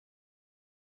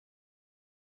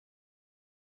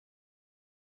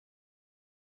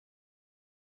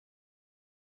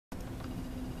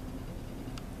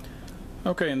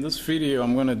Okay, in this video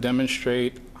I'm going to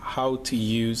demonstrate how to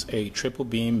use a triple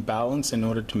beam balance in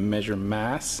order to measure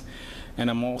mass, and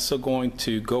I'm also going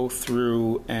to go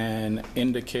through and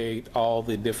indicate all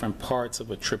the different parts of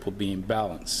a triple beam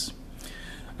balance.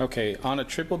 Okay, on a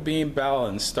triple beam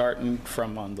balance, starting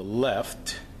from on the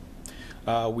left,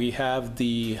 we have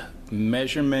the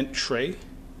measurement tray,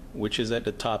 which is at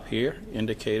the top here,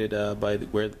 indicated by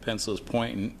where the pencil is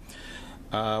pointing.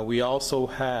 We also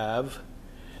have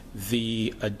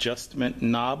the adjustment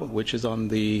knob, which is on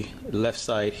the left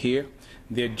side here.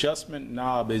 The adjustment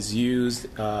knob is used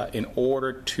in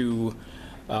order to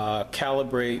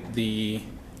calibrate the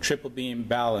triple beam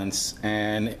balance,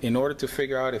 and in order to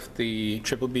figure out if the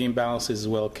triple beam balance is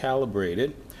well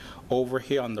calibrated, over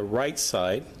here on the right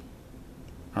side,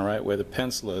 all right, where the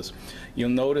pencil is, you'll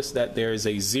notice that there is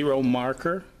a zero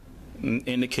marker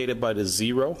indicated by the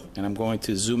zero, and I'm going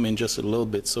to zoom in just a little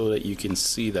bit so that you can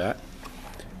see that.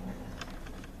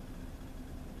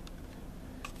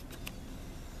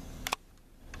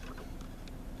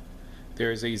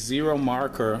 There's a zero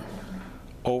marker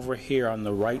over here on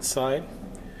the right side,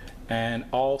 and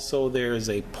also there's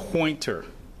a pointer.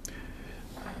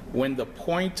 When the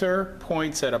pointer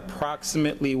points at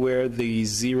approximately where the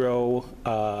zero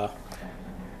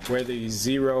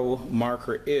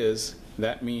marker is,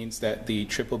 that means that the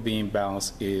triple beam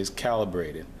balance is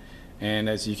calibrated. And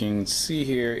as you can see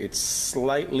here, it's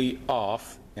slightly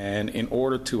off, and in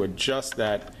order to adjust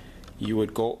that, you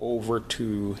would go over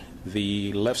to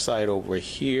the left side over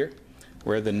here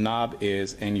where the knob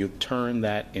is, and you turn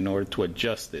that in order to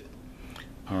adjust it.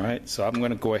 Alright, so I'm going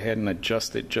to go ahead and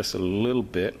adjust it just a little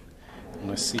bit.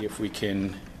 Let's see if we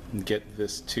can get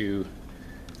this to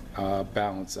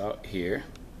balance out here.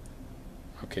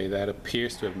 Okay, that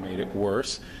appears to have made it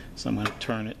worse, so I'm going to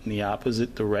turn it in the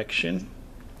opposite direction,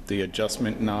 the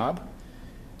adjustment knob,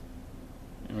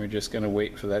 and we're just going to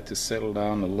wait for that to settle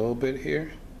down a little bit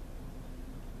here.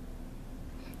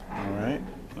 Alright,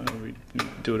 we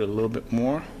do it a little bit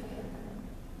more.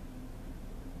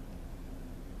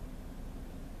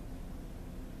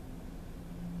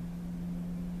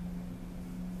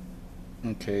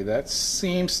 Okay, that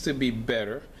seems to be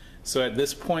better. So at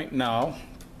this point now,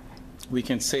 we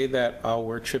can say that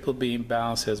our triple beam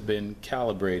balance has been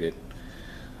calibrated.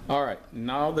 Alright,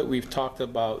 now that we've talked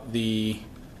about the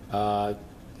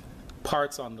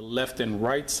parts on the left and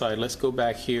right side, let's go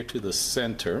back here to the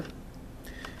center.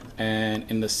 And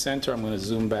in the center, I'm going to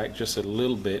zoom back just a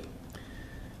little bit.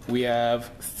 We have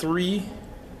three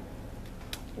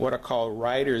what are called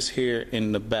riders here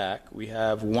in the back. We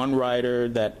have one rider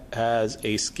that has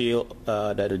a scale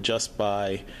that adjusts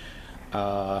by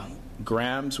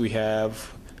grams. We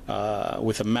have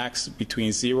with a max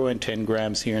between 0 and 10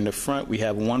 grams here in the front. We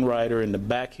have one rider in the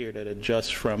back here that adjusts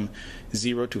from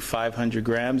 0 to 500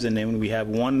 grams, and then we have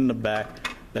one in the back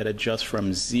that adjusts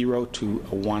from 0 to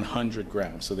 100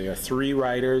 grams. So there are three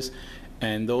riders,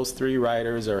 and those three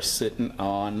riders are sitting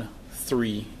on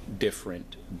three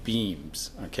different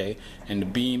beams, okay? And the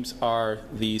beams are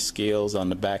these scales on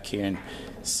the back here, and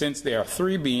since there are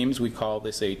three beams, we call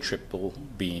this a triple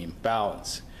beam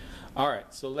balance.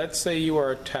 Alright, so let's say you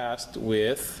are tasked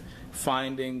with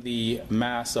finding the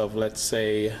mass of, let's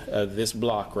say, this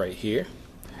block right here.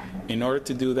 In order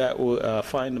to do that, we'll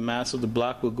find the mass of the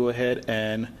block. We'll go ahead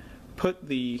and put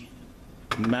the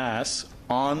mass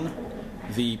on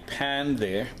the pan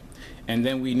there, and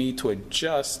then we need to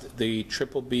adjust the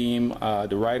triple beam,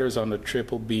 the riders on the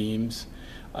triple beams,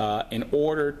 in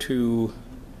order to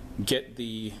get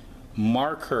the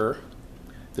marker,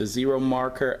 the zero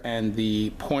marker, and the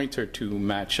pointer to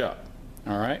match up.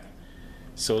 Alright,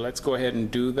 so let's go ahead and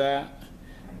do that,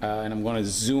 and I'm going to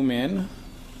zoom in.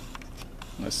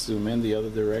 Let's zoom in the other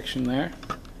direction there.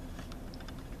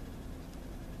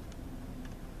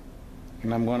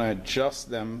 And I'm going to adjust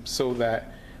them so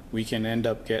that we can end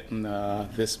up getting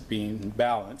this beam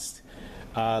balanced.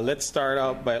 Let's start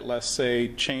out by, let's say,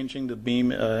 changing the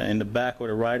beam in the back, or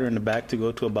the rider in the back, to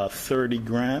go to about 30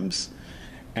 grams.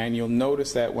 And you'll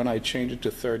notice that when I change it to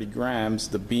 30 grams,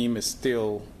 the beam is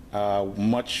still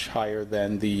much higher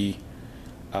than the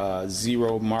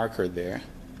zero marker there.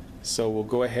 So we'll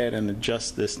go ahead and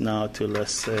adjust this now to,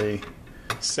 let's say,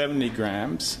 70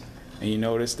 grams. And you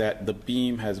notice that the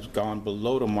beam has gone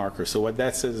below the marker. So what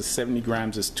that says is 70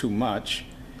 grams is too much.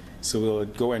 So we'll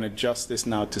go and adjust this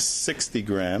now to 60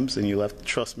 grams. And you'll have to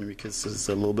trust me because it's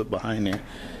a little bit behind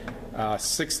there.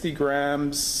 60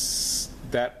 grams,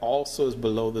 that also is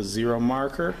below the zero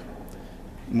marker.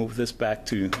 Move this back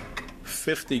to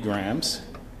 50 grams.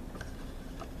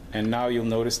 And now you'll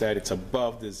notice that it's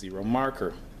above the zero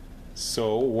marker.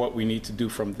 So what we need to do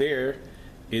from there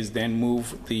is then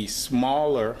move the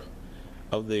smaller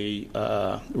of the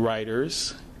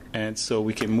riders. And so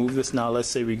we can move this now. Let's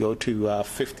say we go to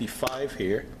 55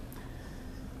 here,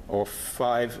 or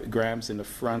 5 grams in the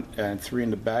front and 3 in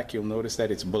the back. You'll notice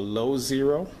that it's below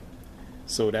 0,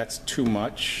 so that's too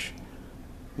much.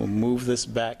 We'll move this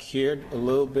back here a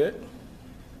little bit.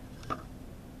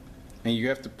 And you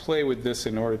have to play with this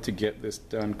in order to get this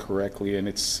done correctly. And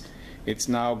it's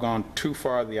now gone too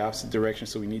far the opposite direction,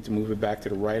 so we need to move it back to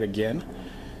the right again.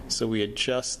 So we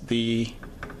adjust the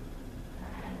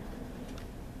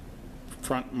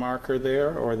front marker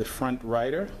there, or the front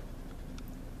rider.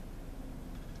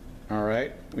 All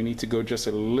right, we need to go just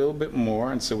a little bit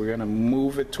more, and so we're going to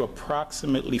move it to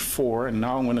approximately 4. And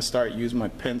now I'm going to start using my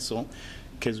pencil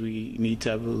because we need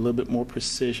to have a little bit more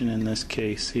precision in this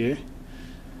case here.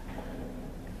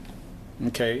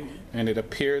 Okay, and it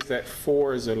appears that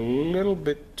 4 is a little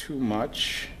bit too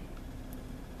much,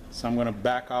 so I'm going to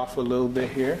back off a little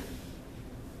bit here.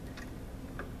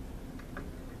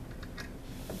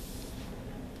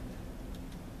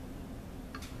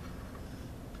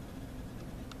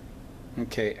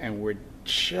 Okay, and we're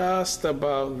just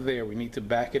about there. We need to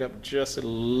back it up just a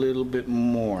little bit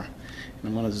more. And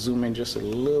I'm going to zoom in just a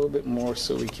little bit more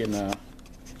so we can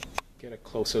get a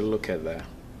closer look at that.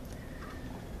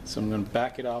 So I'm going to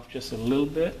back it off just a little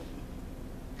bit.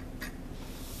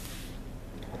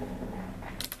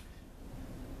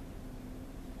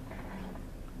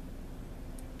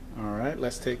 All right,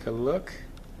 let's take a look.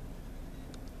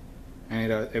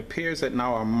 And it appears that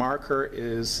now our marker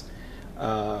is,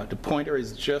 the pointer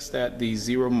is just at the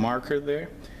 0 marker there.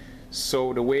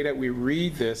 So the way that we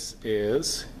read this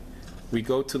is we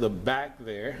go to the back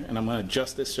there, and I'm going to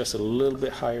adjust this just a little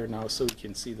bit higher now so we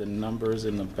can see the numbers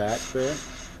in the back there.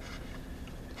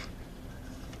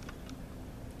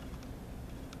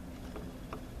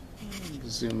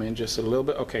 Zoom in just a little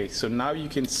bit. Okay, so now you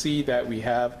can see that we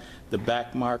have the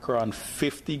back marker on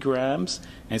 50 grams,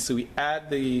 and so we add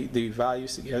the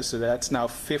values together, so that's now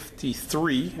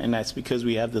 53, and that's because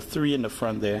we have the 3 in the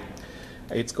front there.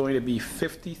 It's going to be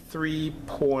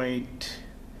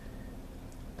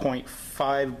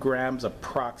 53.5 grams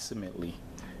approximately,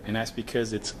 and that's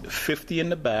because it's 50 in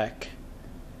the back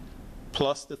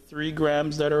plus the 3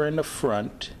 grams that are in the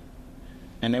front,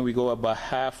 and then we go about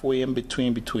halfway in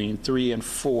between 3 and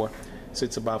 4. So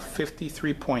it's about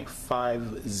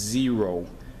 53.50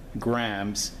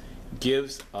 grams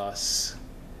gives us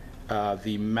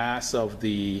the mass of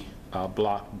the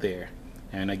block there.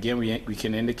 And again, we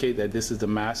can indicate that this is the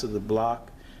mass of the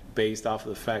block based off of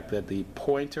the fact that the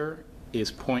pointer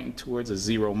is pointing towards a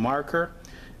 0 marker.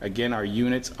 Again, our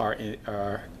units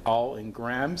are all in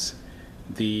grams.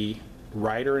 The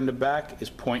rider in the back is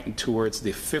pointing towards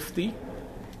the 50.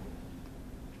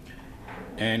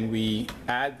 And we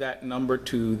add that number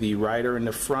to the rider in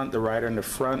the front. The rider in the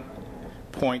front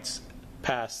points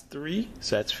past 3,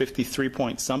 so that's 53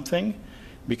 point something,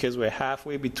 because we're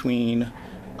halfway between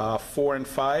 4 and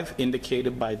 5,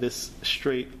 indicated by this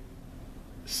straight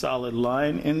solid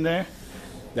line in there.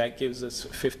 That gives us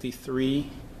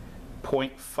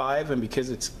 53.5, and because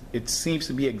it seems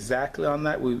to be exactly on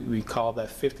that, we call that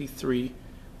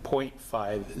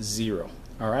 53.50.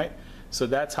 All right, so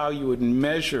that's how you would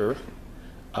measure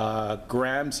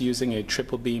grams using a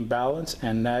triple beam balance,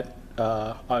 and that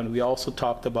and we also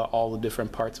talked about all the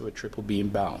different parts of a triple beam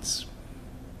balance.